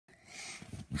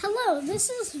Hello, this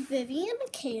is Vivienne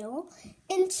Kahle,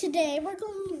 and today we're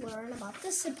going to learn about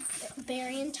the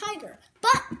Siberian Tiger.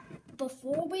 But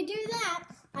before we do that,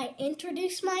 I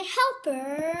introduce my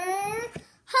helper,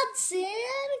 Hudson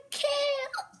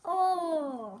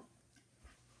Kahle.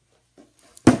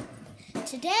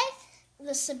 Today,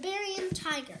 the Siberian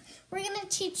Tiger. We're going to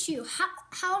teach you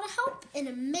how to help in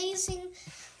amazing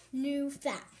new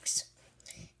facts.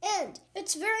 And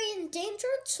it's very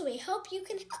endangered, so we hope you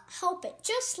can help it,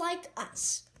 just like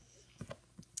us.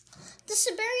 The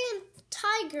Siberian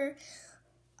Tiger,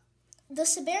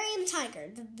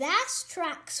 the vast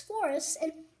tracts, forests,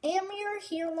 and Amur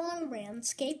year-long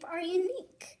landscape are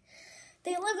unique.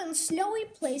 They live in snowy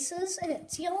places, and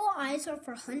its yellow eyes are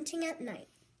for hunting at night.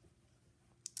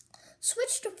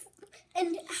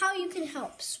 And how you can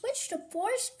help. Switch to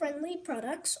forest-friendly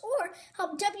products or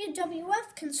help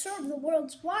WWF conserve the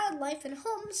world's wildlife and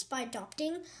homes by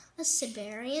adopting a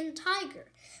Siberian tiger.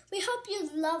 We hope you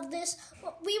love this.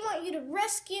 We want you to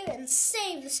rescue and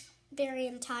save the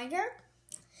Siberian tiger.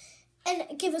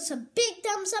 And give us a big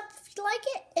thumbs up if you like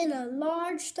it and a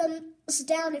large thumbs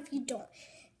down if you don't.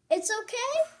 It's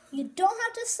okay. You don't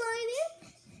have to sign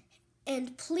in.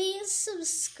 And please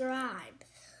subscribe.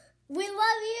 We love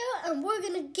you, and we're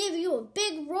going to give you a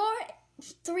big roar.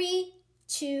 3,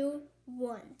 2,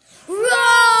 1. Roar!